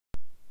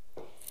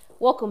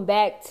welcome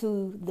back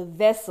to The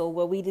Vessel,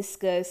 where we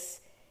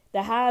discuss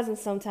the highs and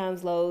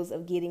sometimes lows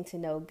of getting to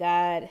know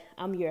God.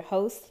 I'm your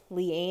host,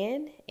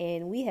 Leanne,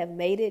 and we have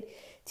made it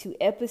to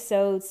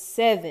episode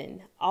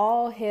 7,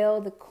 All Hail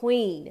the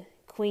Queen,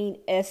 Queen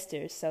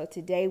Esther. So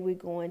today we're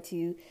going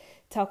to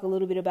talk a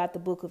little bit about the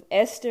book of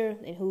Esther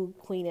and who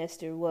Queen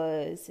Esther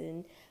was.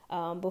 And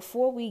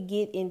before we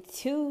get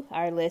into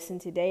our lesson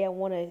today, I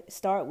want to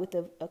start with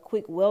a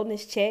quick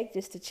wellness check,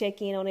 just to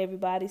check in on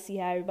everybody, see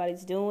how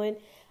everybody's doing,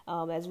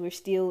 as we're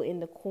still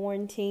in the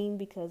quarantine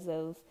because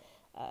of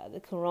the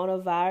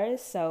coronavirus.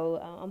 So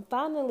I'm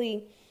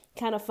finally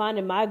kind of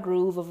finding my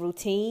groove of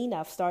routine.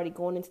 I've started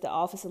going into the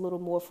office a little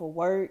more for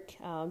work,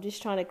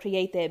 just trying to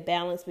create that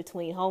balance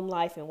between home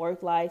life and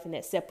work life and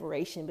that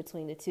separation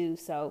between the two.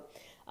 So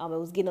it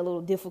was getting a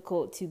little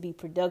difficult to be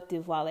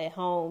productive while at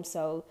home.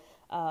 So,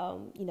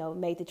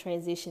 made the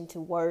transition to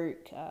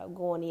work,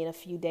 going in a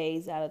few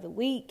days out of the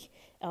week.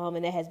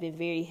 And that has been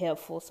very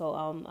helpful. So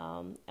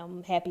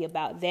I'm happy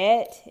about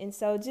that. And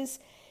so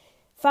just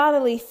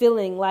finally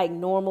feeling like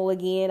normal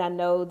again. I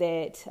know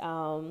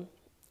that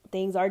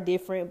things are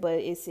different,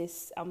 but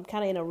I'm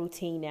kind of in a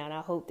routine now. And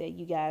I hope that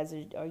you guys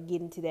are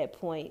getting to that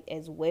point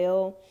as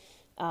well.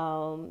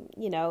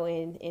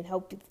 And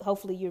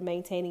hopefully you're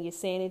maintaining your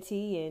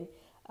sanity and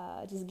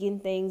just getting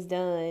things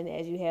done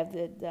as you have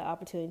the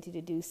opportunity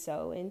to do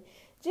so. And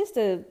just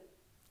a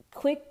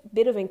quick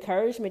bit of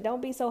encouragement: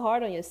 don't be so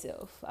hard on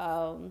yourself.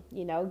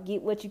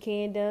 Get what you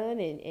can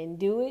done and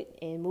do it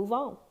and move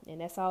on.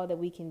 And that's all that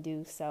we can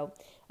do. So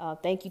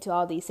thank you to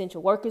all the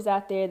essential workers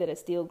out there that are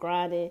still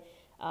grinding,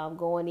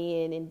 going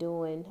in and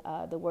doing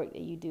the work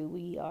that you do.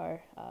 We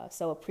are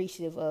so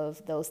appreciative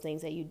of those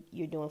things that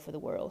you're doing for the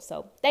world.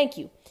 So thank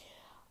you.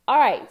 All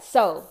right,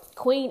 so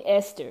Queen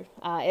Esther.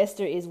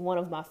 Esther is one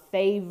of my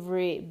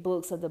favorite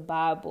books of the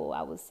Bible.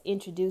 I was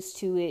introduced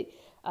to it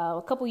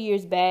a couple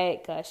years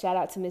back. Shout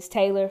out to Miss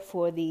Taylor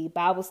for the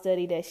Bible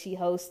study that she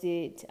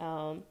hosted,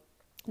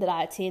 that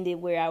I attended,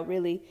 where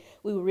we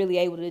were really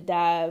able to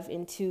dive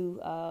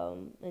into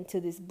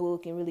this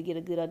book and really get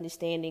a good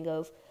understanding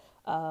of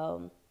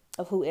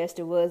who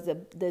Esther was.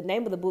 The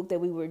name of the book that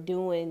we were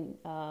doing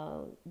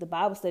the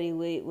Bible study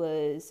with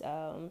was,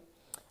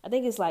 I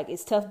think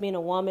it's Tough Being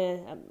a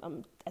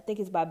Woman. I think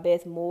it's by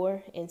Beth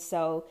Moore. And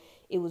so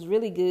it was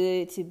really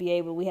good to be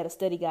able, we had a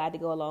study guide to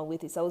go along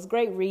with it. So it was a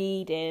great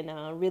read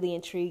and really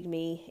intrigued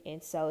me.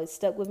 And so it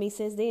stuck with me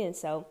since then.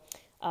 So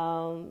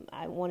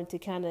I wanted to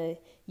kind of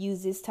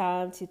use this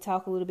time to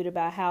talk a little bit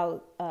about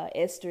how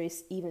Esther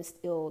is even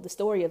still, the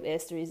story of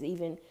Esther is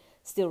even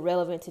still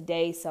relevant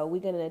today. So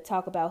we're going to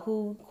talk about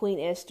who Queen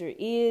Esther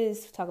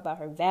is, talk about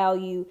her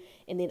value,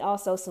 and then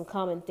also some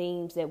common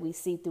themes that we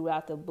see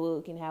throughout the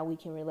book and how we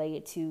can relate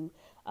it to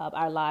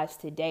our lives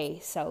today.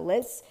 So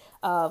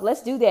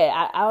let's do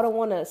that. I don't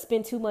want to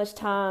spend too much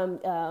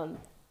time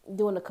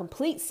doing a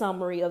complete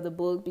summary of the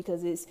book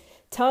because it's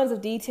tons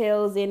of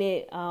details in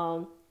it.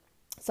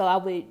 So I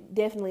would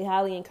definitely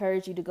highly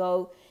encourage you to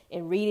go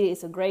and read it.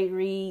 It's a great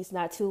read. It's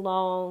not too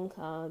long.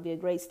 It'd be a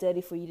great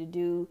study for you to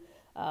do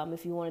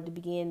if you wanted to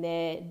begin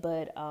that.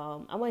 But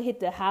I'm going to hit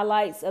the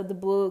highlights of the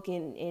book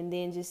and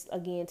then just,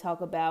 again,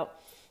 talk about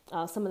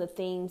some of the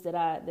themes that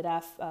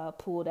I've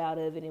pulled out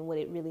of it and what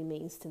it really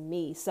means to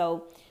me.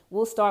 So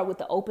we'll start with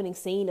the opening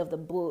scene of the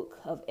book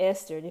of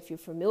Esther. And if you're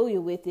familiar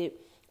with it,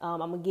 I'm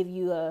going to give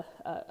you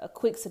a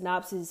quick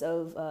synopsis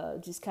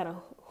of just kind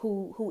of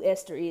who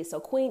Esther is. So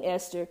Queen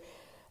Esther,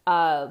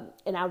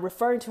 and I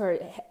refer to her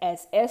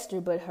as Esther,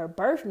 but her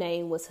birth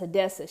name was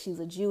Hadassah. She was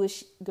a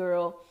Jewish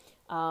girl.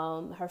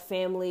 Her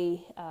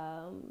family,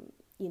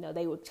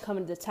 they were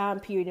coming to the time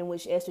period in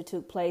which Esther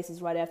took place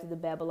is right after the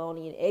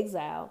Babylonian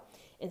exile.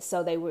 And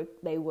so they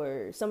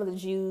were, some of the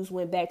Jews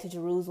went back to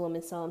Jerusalem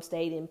and some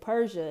stayed in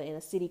Persia in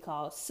a city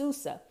called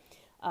Susa.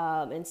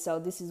 And so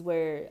this is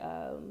where,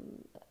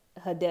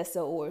 Hadassah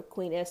or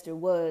Queen Esther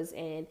was,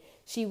 and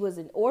she was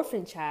an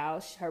orphan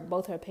child.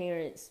 Both her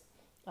parents,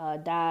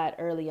 died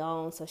early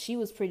on. So she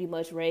was pretty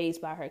much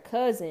raised by her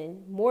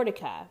cousin,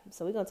 Mordecai.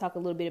 So we're going to talk a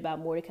little bit about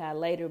Mordecai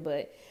later,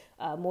 but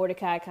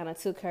Mordecai kind of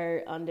took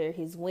her under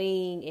his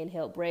wing and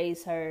helped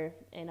raise her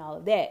and all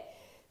of that.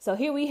 So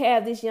here we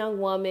have this young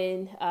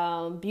woman,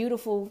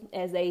 beautiful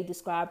as they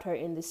described her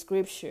in the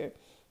scripture.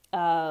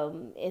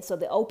 And so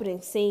the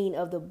opening scene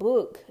of the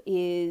book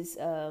is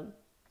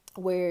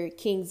where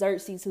King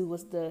Xerxes, who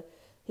was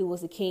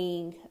the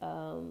king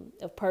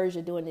of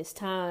Persia during this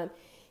time,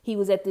 he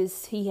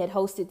had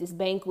hosted this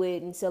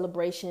banquet and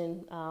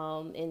celebration.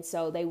 And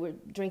so they were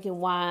drinking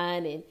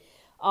wine and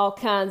all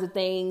kinds of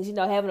things,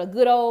 having a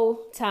good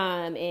old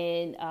time.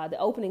 And the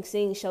opening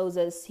scene shows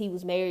us he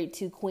was married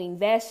to Queen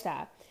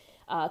Vashti.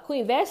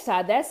 Queen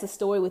Vashti, that's a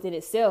story within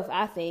itself,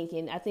 I think.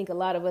 And I think a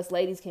lot of us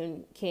ladies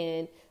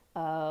can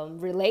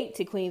relate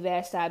to Queen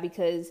Vashti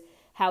because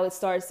how it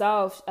starts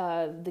off,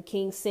 the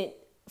king sent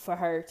for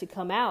her to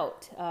come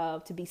out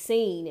to be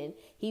seen. And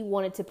he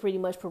wanted to pretty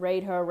much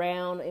parade her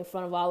around in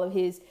front of all of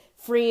his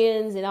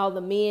friends and all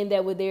the men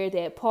that were there at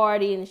that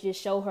party and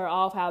just show her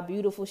off how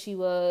beautiful she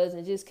was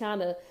and just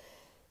kind of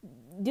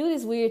do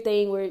this weird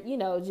thing where,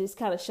 just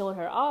kind of showing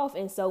her off.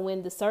 And so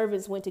when the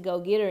servants went to go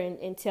get her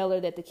and tell her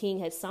that the king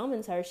had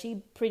summoned her,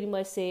 she pretty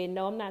much said,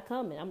 no, I'm not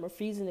coming. I'm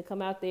refusing to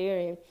come out there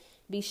and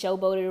be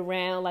showboated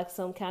around like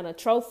some kind of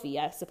trophy,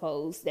 I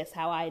suppose. That's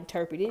how I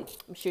interpret it.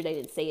 I'm sure they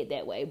didn't say it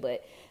that way,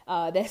 but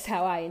that's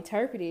how I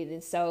interpret it.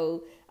 And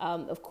so,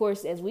 of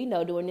course, as we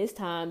know, during this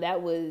time,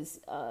 that was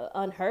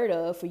unheard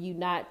of for you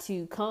not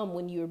to come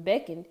when you were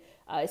beckoned,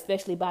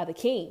 especially by the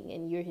king,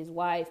 and you're his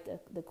wife,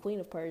 the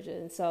Queen of Persia.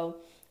 And so,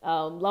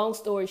 long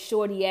story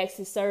short, he asked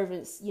his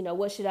servants,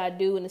 what should I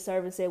do? And the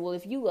servant said, well,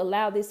 if you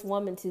allow this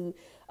woman to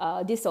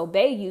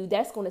disobey you,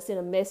 that's going to send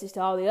a message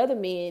to all the other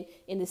men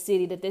in the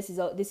city that this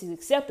is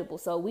acceptable.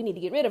 So we need to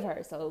get rid of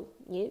her. So,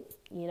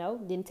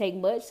 didn't take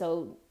much.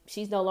 So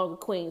she's no longer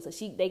queen. So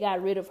they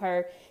got rid of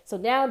her. So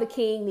now the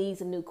king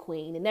needs a new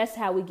queen. And that's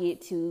how we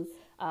get to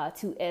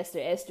Esther.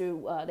 Esther,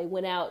 they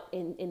went out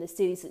in the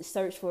city to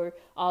search for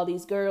all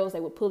these girls. They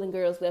were pulling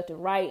girls left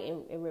and right.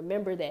 And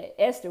remember that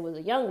Esther was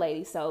a young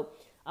lady. So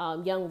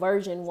young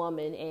virgin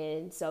woman.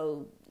 And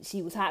so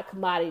she was hot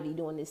commodity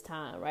during this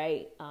time,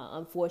 right?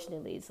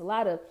 Unfortunately, it's a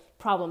lot of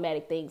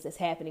problematic things that's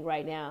happening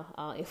right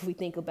now, if we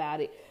think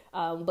about it.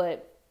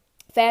 But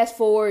fast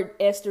forward,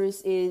 Esther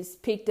is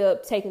picked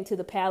up, taken to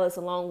the palace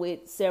along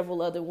with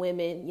several other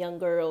women, young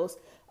girls,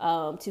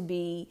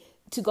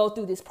 to go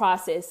through this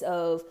process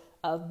of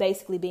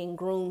basically being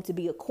groomed to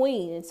be a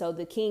queen. And so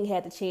the king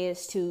had the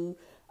chance to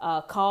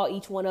call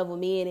each one of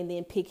them in and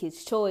then pick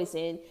his choice.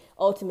 And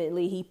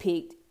ultimately he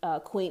picked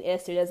Queen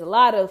Esther. There's a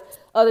lot of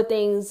other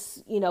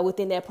things,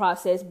 within that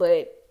process,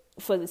 but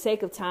for the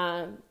sake of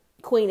time,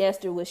 Queen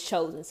Esther was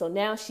chosen. So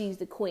now she's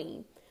the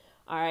queen.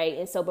 All right.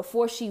 And so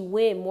before she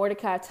went,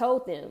 Mordecai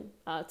told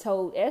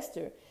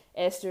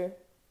Esther,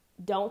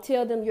 don't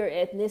tell them your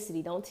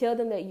ethnicity. Don't tell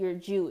them that you're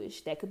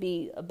Jewish. That could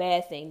be a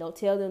bad thing. Don't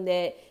tell them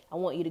that I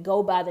want you to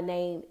go by the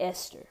name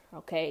Esther.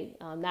 Okay.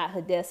 Not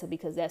Hadassah,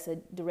 because that's a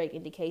direct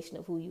indication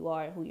of who you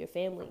are and who your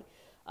family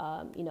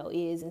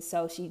is. And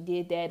so she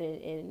did that.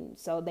 And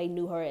so they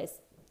knew her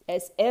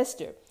as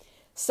Esther.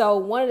 So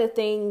one of the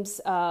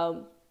things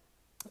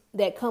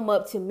that come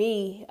up to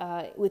me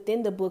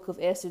within the book of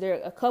Esther, there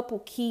are a couple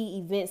key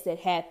events that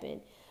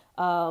happened.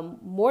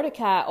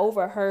 Mordecai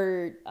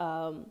overheard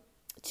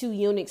two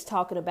eunuchs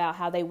talking about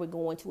how they were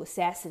going to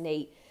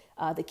assassinate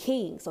the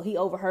king. So he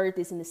overheard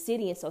this in the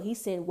city. And so he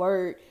sent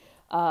word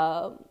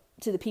to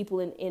the people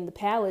in the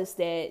palace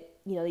that,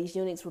 these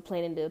eunuchs were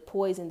planning to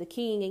poison the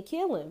king and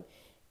kill him.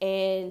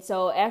 And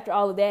so after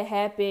all of that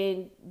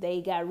happened,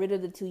 they got rid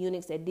of the two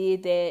eunuchs that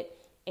did that.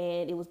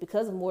 And it was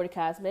because of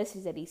Mordecai's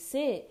message that he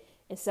sent.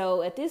 And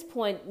so at this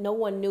point, no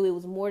one knew it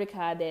was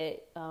Mordecai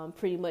that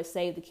pretty much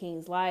saved the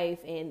king's life.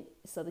 And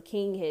so the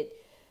king had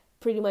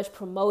pretty much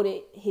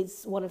promoted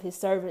one of his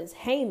servants,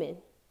 Haman,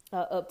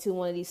 up to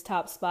one of these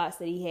top spots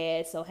that he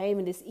had. So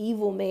Haman, this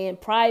evil man,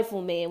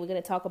 prideful man, we're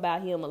going to talk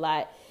about him a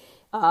lot,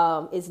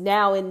 is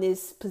now in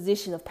this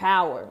position of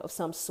power of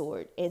some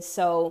sort. And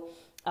so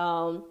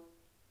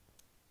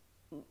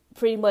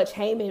pretty much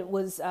Haman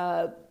was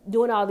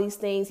doing all these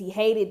things. He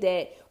hated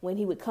that when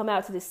he would come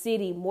out to the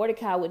city,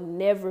 Mordecai would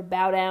never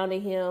bow down to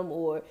him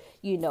or,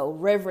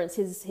 reverence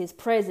his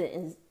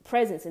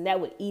presence, and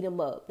that would eat him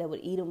up.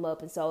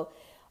 And so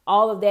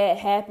all of that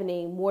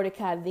happening,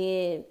 Mordecai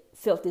then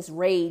felt this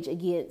rage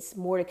against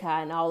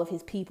Mordecai and all of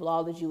his people,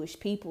 all the Jewish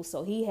people.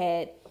 So he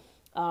had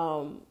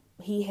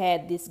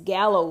this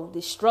gallows,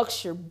 this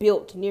structure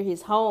built near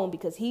his home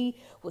because he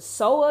was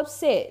so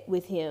upset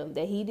with him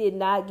that he did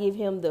not give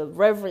him the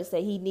reverence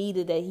that he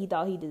needed, that he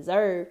thought he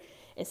deserved.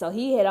 And so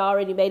he had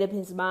already made up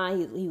his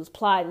mind. He was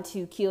plotting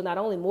to kill not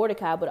only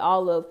Mordecai, but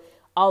all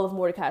of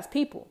Mordecai's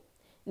people.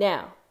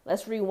 Now,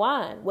 let's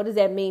rewind. What does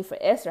that mean for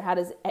Esther? How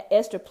does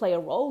Esther play a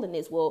role in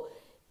this? Well,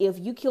 if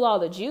you kill all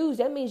the Jews,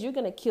 that means you're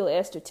going to kill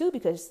Esther too,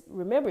 because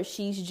remember,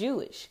 she's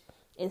Jewish.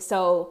 And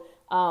so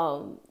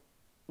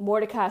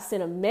Mordecai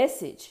sent a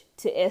message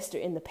to Esther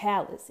in the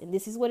palace. And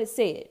this is what it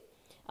said.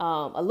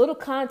 A little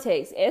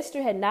context.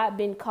 Esther had not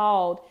been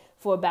called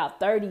for about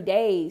 30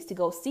 days to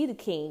go see the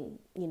king.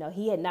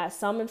 He had not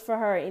summoned for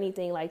her or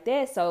anything like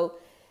that. So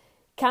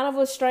kind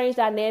of a strange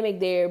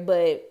dynamic there,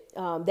 but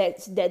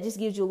that just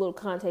gives you a little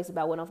context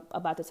about what I'm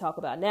about to talk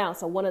about now.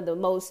 So one of the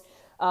most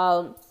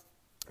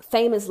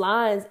famous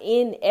lines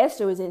in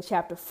Esther is in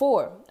chapter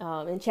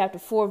 4. In chapter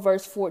 4,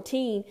 verse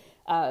 14,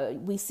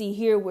 we see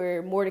here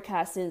where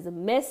Mordecai sends a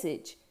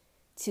message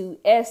to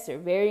Esther.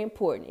 Very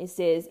important. It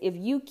says, if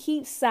you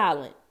keep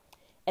silent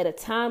at a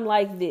time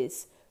like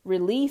this,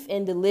 relief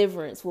and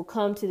deliverance will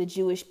come to the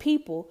Jewish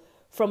people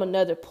from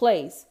another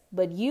place,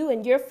 but you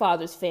and your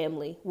father's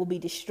family will be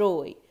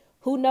destroyed.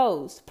 Who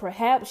knows?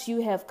 Perhaps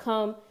you have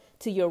come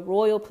to your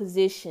royal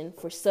position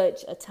for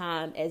such a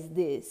time as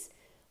this.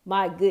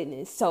 My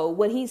goodness. So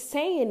what he's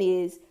saying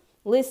is,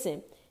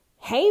 listen,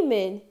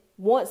 Haman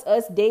wants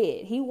us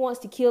dead. He wants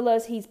to kill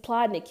us. He's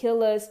plotting to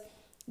kill us.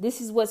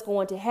 This is what's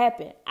going to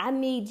happen. I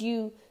need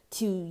you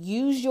to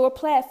use your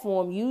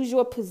platform, use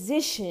your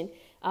position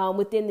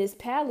within this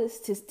palace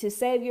to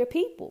save your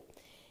people.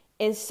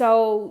 And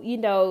so,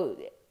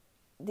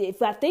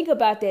 if I think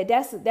about that,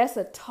 that's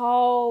a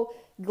tall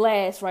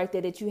glass right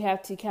there that you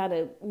have to kind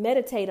of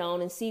meditate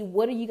on and see,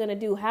 what are you going to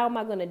do? How am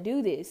I going to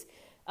do this?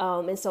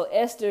 And so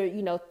Esther,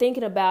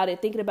 thinking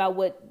about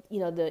what,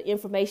 the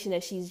information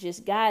that she's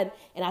just gotten.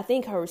 And I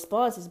think her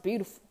response is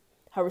beautiful.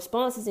 Her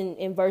response is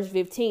in verse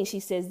 15. She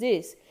says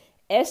this: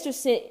 Esther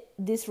sent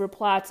this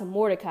reply to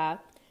Mordecai: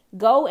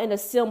 "Go and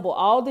assemble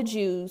all the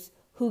Jews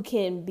who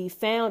can be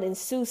found in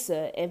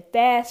Susa and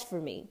fast for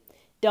me.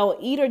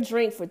 Don't eat or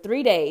drink for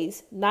 3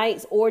 days,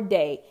 nights or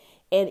day.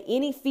 And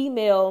any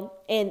female,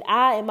 and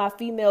I and my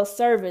female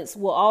servants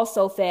will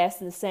also fast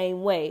in the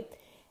same way.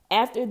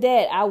 After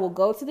that, I will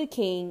go to the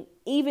king,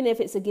 even if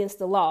it's against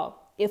the law.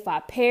 If I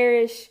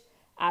perish,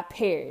 I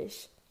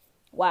perish."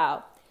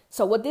 Wow.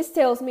 So what this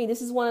tells me,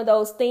 this is one of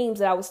those themes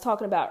that I was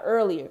talking about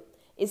earlier.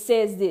 It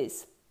says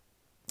this: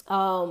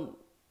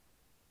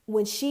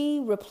 when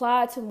she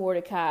replied to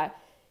Mordecai,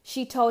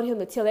 she told him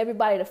to tell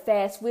everybody to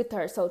fast with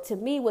her. So to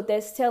me, what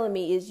that's telling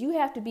me is you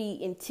have to be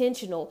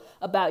intentional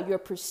about your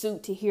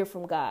pursuit to hear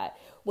from God.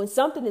 When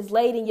something is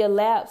laid in your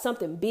lap,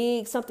 something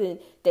big, something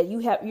that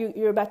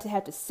you're about to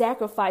have to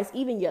sacrifice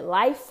even your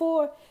life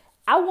for,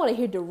 I want to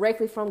hear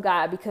directly from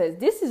God, because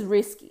this is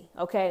risky.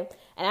 Okay.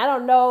 And I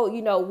don't know,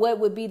 what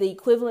would be the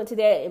equivalent to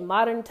that in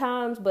modern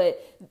times, but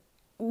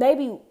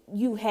maybe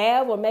you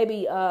have, or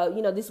maybe,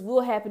 this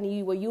will happen to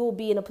you, where you will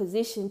be in a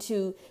position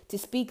to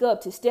speak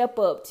up, to step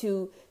up,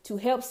 to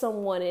help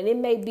someone. And it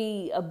may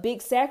be a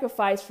big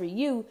sacrifice for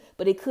you,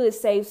 but it could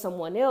save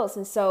someone else.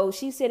 And so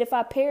she said, if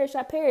I perish,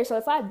 I perish. So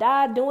if I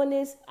die doing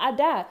this, I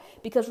die.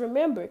 Because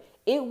remember,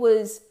 it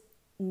was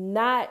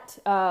not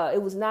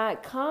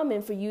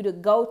common for you to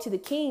go to the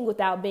king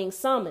without being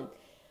summoned.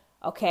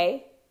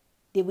 Okay.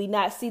 Did we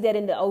not see that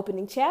in the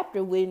opening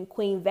chapter when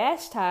Queen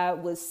Vashti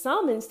was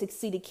summoned to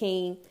see the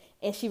king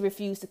and she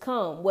refused to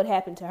come? What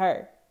happened to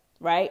her?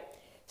 Right.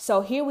 So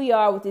here we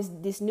are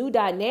with this new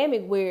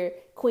dynamic where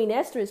Queen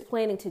Esther is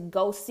planning to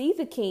go see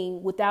the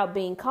king without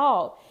being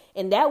called.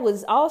 And that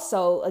was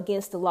also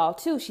against the law,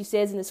 too. She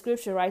says in the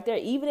scripture right there,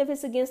 even if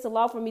it's against the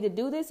law for me to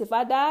do this, if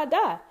I die, I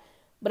die.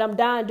 But I'm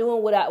dying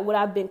doing what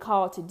I've been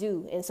called to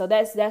do. And so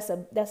that's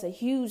a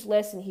huge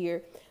lesson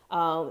here.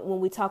 When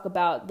we talk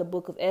about the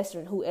book of Esther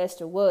and who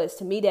Esther was.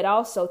 To me, that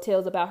also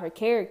tells about her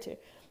character.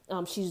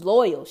 She's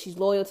loyal. She's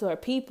loyal to her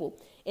people.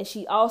 And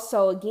she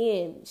also,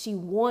 again, she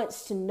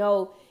wants to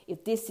know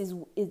if this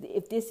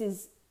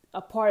is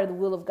a part of the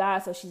will of God.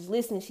 So she's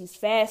listening, she's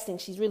fasting,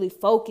 she's really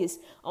focused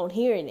on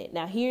hearing it.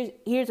 Now,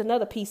 here's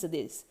another piece of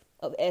this,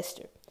 of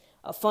Esther.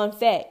 A fun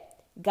fact: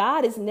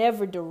 God is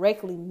never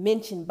directly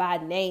mentioned by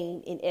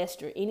name in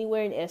Esther.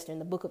 Anywhere in Esther, in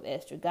the book of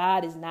Esther,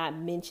 God is not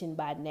mentioned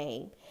by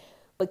name.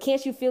 But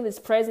can't you feel his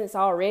presence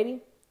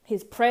already?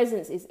 His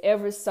presence is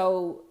ever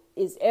so,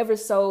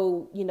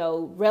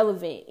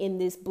 relevant in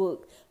this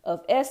book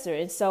of Esther.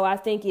 And so I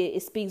think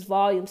it speaks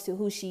volumes to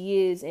who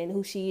she is and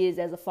who she is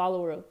as a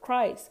follower of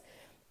Christ.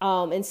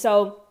 And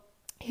so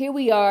here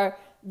we are,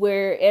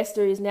 where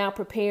Esther is now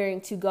preparing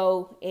to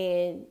go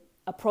and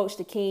approach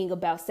the king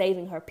about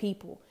saving her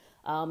people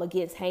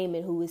against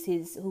Haman, who was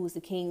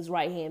the king's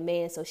right hand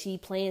man. So she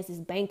plans this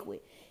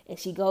banquet. And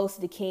she goes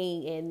to the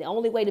king, and the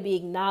only way to be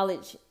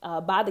acknowledged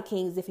by the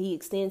king is if he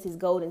extends his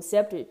golden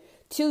scepter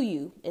to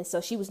you. And so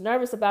she was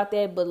nervous about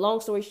that, but long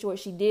story short,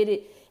 she did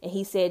it. And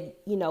he said,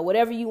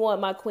 whatever you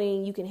want, my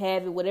queen, you can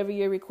have it. Whatever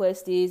your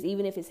request is,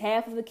 even if it's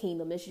half of the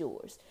kingdom, it's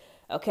yours.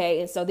 Okay.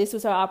 And so this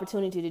was her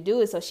opportunity to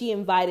do it. So she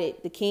invited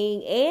the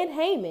king and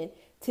Haman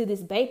to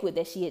this banquet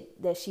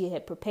that she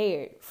had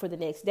prepared for the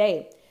next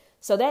day.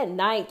 So that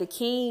night, the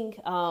king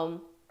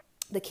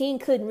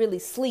couldn't really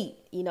sleep,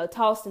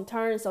 tossed and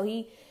turned. So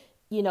he,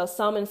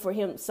 summoned for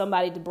him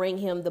somebody to bring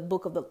him the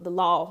book of the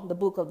law, the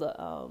book of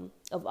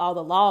all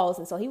the laws.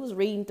 And so he was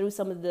reading through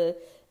some of the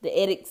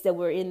edicts that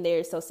were in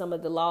there. So some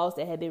of the laws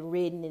that had been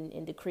written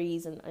and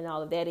decrees and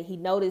all of that. And he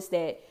noticed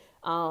that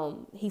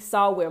he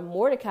saw where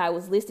Mordecai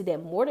was listed,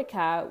 that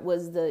Mordecai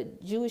was the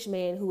Jewish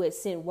man who had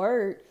sent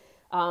word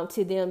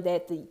to them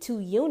that the two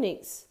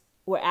eunuchs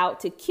were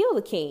out to kill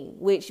the king,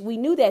 which we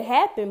knew that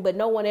happened, but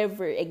no one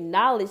ever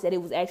acknowledged that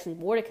it was actually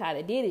Mordecai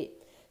that did it.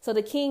 So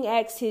the king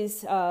asked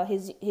his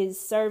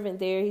servant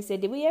there, he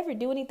said, did we ever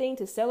do anything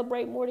to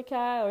celebrate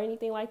Mordecai or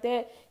anything like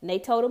that? And they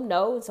told him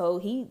no. So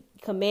he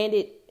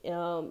commanded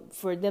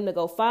for them to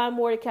go find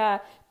Mordecai,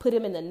 put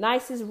him in the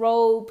nicest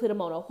robe, put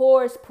him on a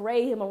horse,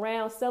 parade him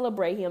around,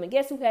 celebrate him. And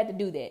guess who had to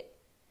do that?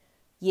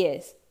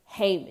 Yes,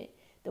 Haman.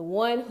 The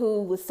one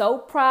who was so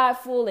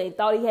prideful and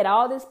thought he had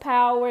all this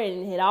power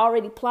and had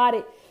already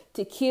plotted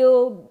to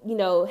kill,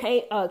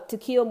 to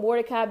kill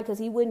Mordecai because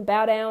he wouldn't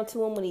bow down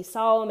to him when he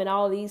saw him and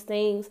all these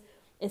things.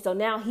 And so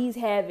now he's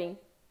having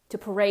to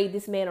parade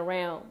this man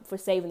around for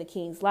saving the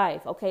king's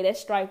life. Okay,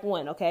 that's strike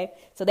one. Okay,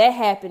 so that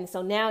happened.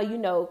 So now,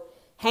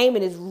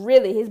 Haman is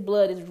his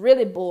blood is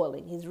really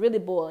boiling. He's really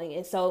boiling.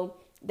 And so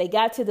they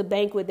got to the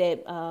banquet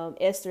that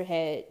Esther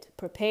had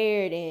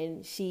prepared,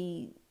 and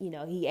he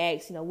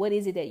asked, what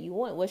is it that you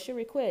want? What's your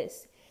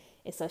request?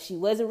 And so she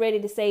wasn't ready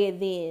to say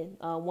it then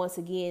once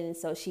again. And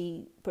so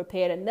she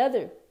prepared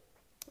another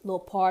little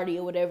party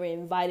or whatever,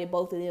 and invited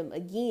both of them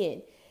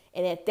again.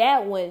 And at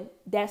that one,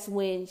 that's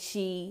when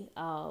she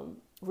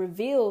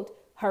revealed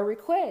her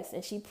request.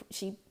 And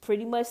she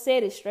pretty much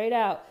said it straight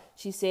out.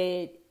 She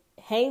said,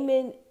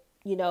 Haman,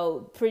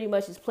 pretty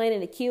much is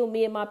planning to kill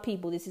me and my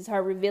people. This is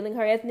her revealing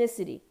her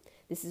ethnicity.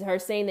 This is her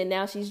saying that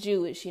now she's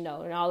Jewish, and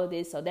all of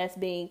this. So that's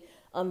being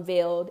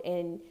unveiled.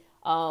 And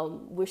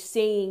we're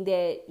seeing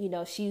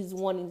that, she's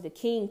wanting the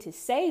king to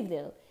save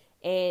them.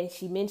 And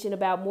she mentioned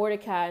about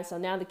Mordecai. And so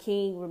now the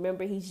king,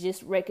 remember, he's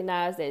just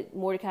recognized that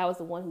Mordecai was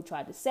the one who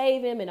tried to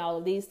save him and all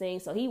of these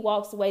things. So he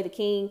walks away, the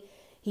king.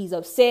 He's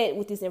upset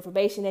with this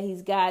information that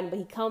he's gotten, but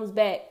he comes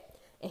back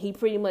and he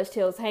pretty much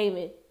tells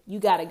Haman, you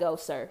got to go,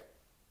 sir.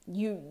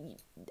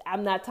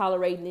 I'm not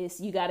tolerating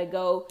this. You got to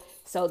go.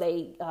 So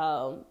they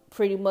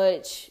pretty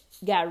much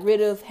got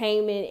rid of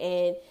Haman.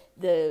 And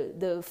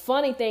the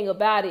funny thing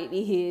about it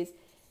is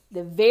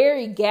the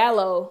very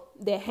gallows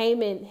that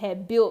Haman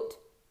had built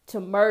to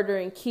murder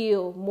and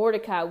kill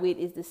Mordecai with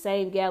is the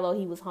same gallows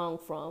he was hung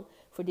from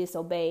for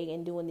disobeying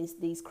and doing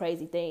these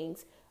crazy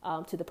things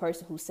to the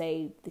person who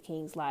saved the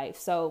king's life.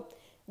 So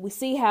we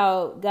see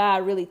how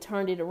God really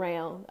turned it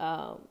around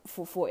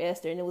for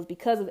Esther. And it was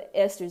because of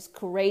Esther's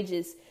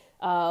courageous,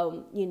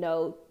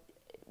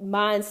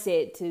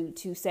 mindset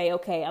to say,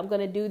 okay, I'm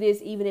going to do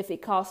this, even if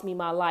it costs me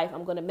my life.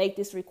 I'm going to make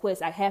this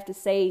request. I have to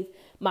save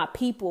my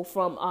people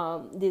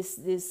from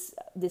this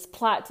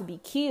plot to be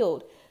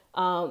killed.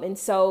 And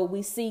so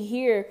we see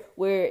here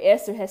where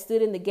Esther has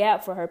stood in the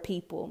gap for her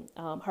people.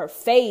 Her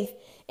faith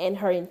and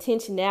her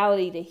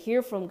intentionality to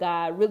hear from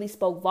God really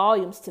spoke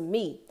volumes to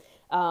me.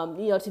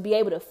 To be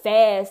able to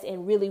fast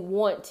and really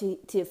want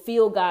to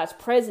feel God's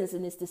presence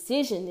in this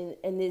decision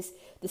and this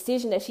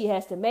decision that she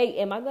has to make.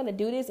 Am I going to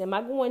do this? Am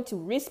I going to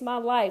risk my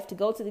life to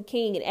go to the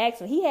king and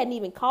ask him? He hadn't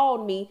even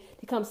called me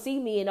to come see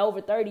me in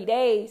over 30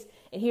 days.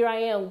 And here I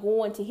am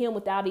going to him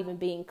without even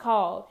being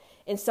called.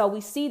 And so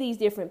we see these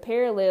different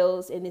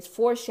parallels and this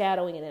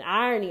foreshadowing and an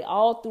irony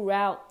all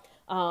throughout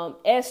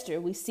Esther.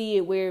 We see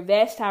it where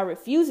Vashti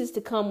refuses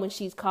to come when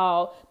she's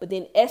called, but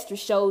then Esther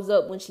shows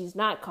up when she's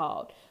not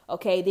called.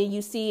 Okay, then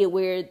you see it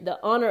where the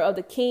honor of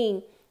the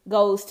king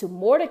goes to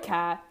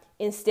Mordecai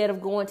instead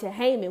of going to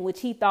Haman, which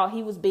he thought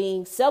he was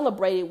being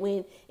celebrated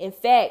when, in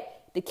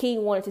fact, the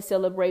king wanted to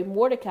celebrate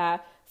Mordecai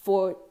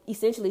for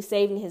essentially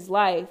saving his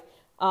life.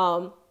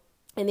 And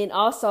then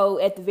also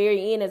at the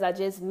very end, as I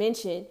just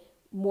mentioned,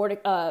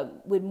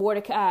 with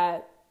Mordecai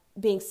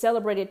being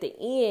celebrated at the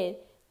end,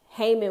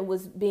 Haman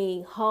was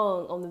being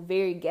hung on the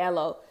very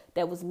gallows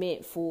that was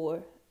meant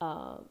for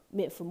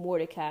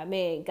Mordecai.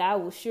 Man,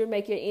 God will sure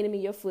make your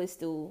enemy your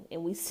footstool.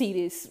 And we see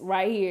this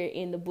right here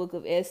in the book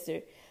of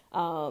Esther.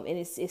 And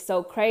it's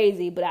so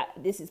crazy, but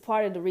this is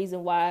part of the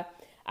reason why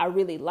I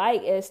really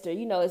like Esther.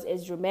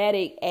 As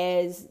dramatic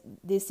as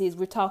this is,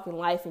 we're talking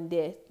life and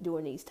death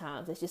during these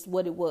times. That's just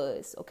what it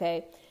was.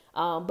 Okay.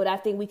 But I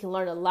think we can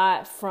learn a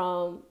lot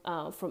from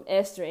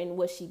Esther and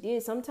what she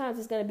did. Sometimes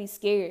it's going to be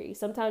scary.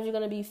 Sometimes you're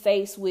going to be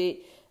faced with,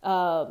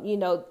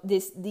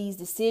 these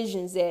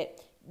decisions that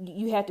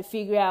you have to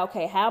figure out,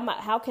 okay,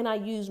 how can I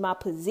use my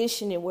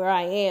position and where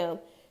I am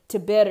to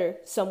better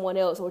someone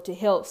else or to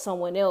help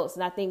someone else?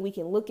 And I think we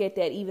can look at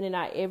that even in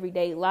our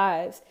everyday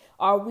lives.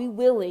 Are we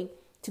willing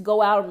to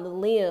go out on the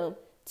limb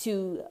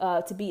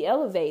to be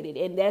elevated?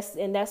 And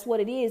that's what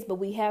it is. But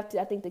we have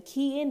to, I think the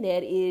key in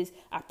that is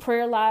our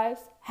prayer lives.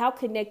 How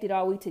connected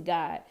are we to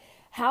God?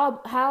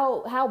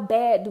 How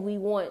bad do we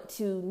want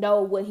to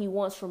know what he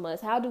wants from us?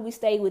 How do we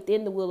stay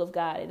within the will of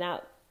God? And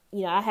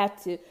I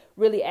have to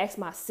really ask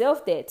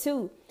myself that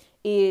too,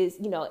 is,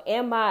 do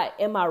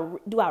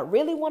I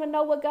really want to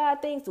know what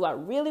God thinks? Do I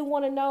really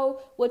want to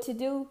know what to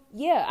do?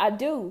 Yeah, I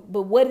do.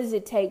 But what does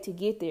it take to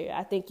get there?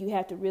 I think you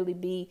have to really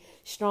be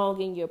strong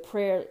in your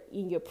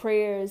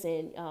prayers,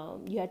 and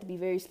you have to be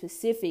very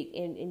specific,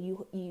 and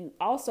you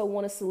also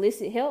want to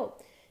solicit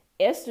help.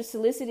 Esther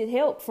solicited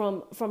help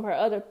from her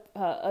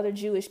other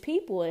Jewish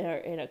people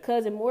and her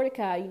cousin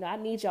Mordecai. I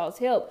need y'all's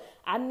help.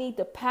 I need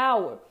the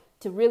power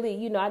to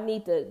really, I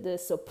need the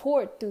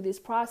support through this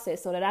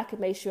process so that I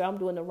can make sure I'm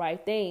doing the right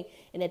thing.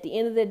 And at the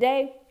end of the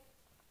day,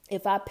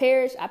 if I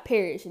perish, I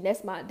perish. And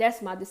that's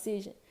my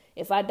decision.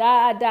 If I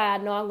die, I die. I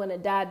know I'm going to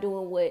die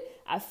doing what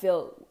I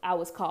felt I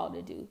was called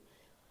to do.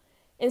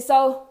 And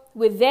so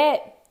with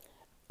that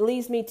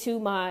leads me to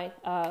my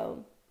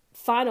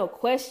final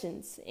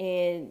questions.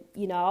 And,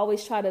 I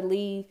always try to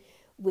leave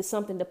with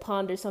something to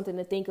ponder, something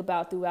to think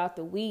about throughout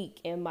the week.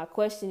 And my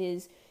question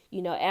is,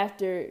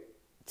 after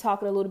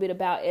talking a little bit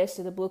about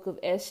Esther, the book of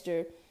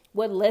Esther,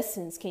 what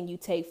lessons can you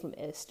take from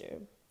Esther?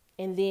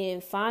 And then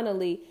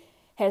finally,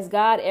 has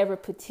God ever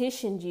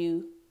petitioned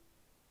you?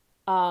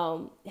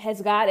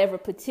 Has God ever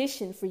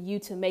petitioned for you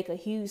to make a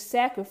huge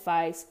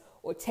sacrifice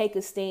or take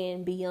a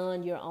stand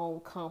beyond your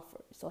own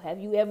comfort? So have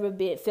you ever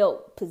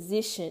felt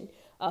petitioned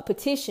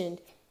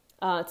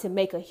to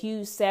make a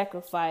huge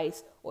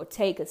sacrifice or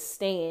take a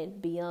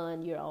stand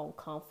beyond your own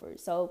comfort?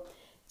 So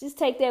just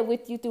take that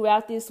with you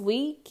throughout this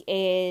week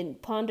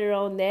and ponder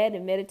on that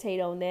and meditate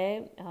on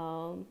that.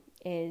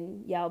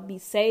 And y'all be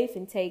safe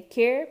and take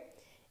care.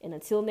 And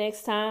until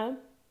next time,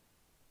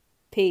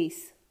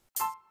 peace.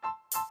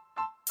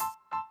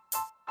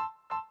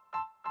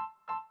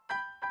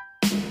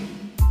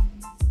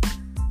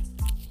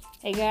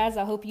 Hey guys,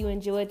 I hope you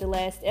enjoyed the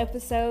last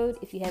episode.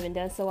 If you haven't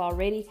done so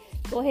already,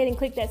 go ahead and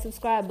click that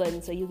subscribe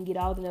button so you can get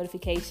all the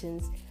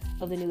notifications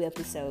of the new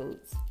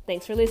episodes.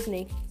 Thanks for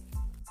listening.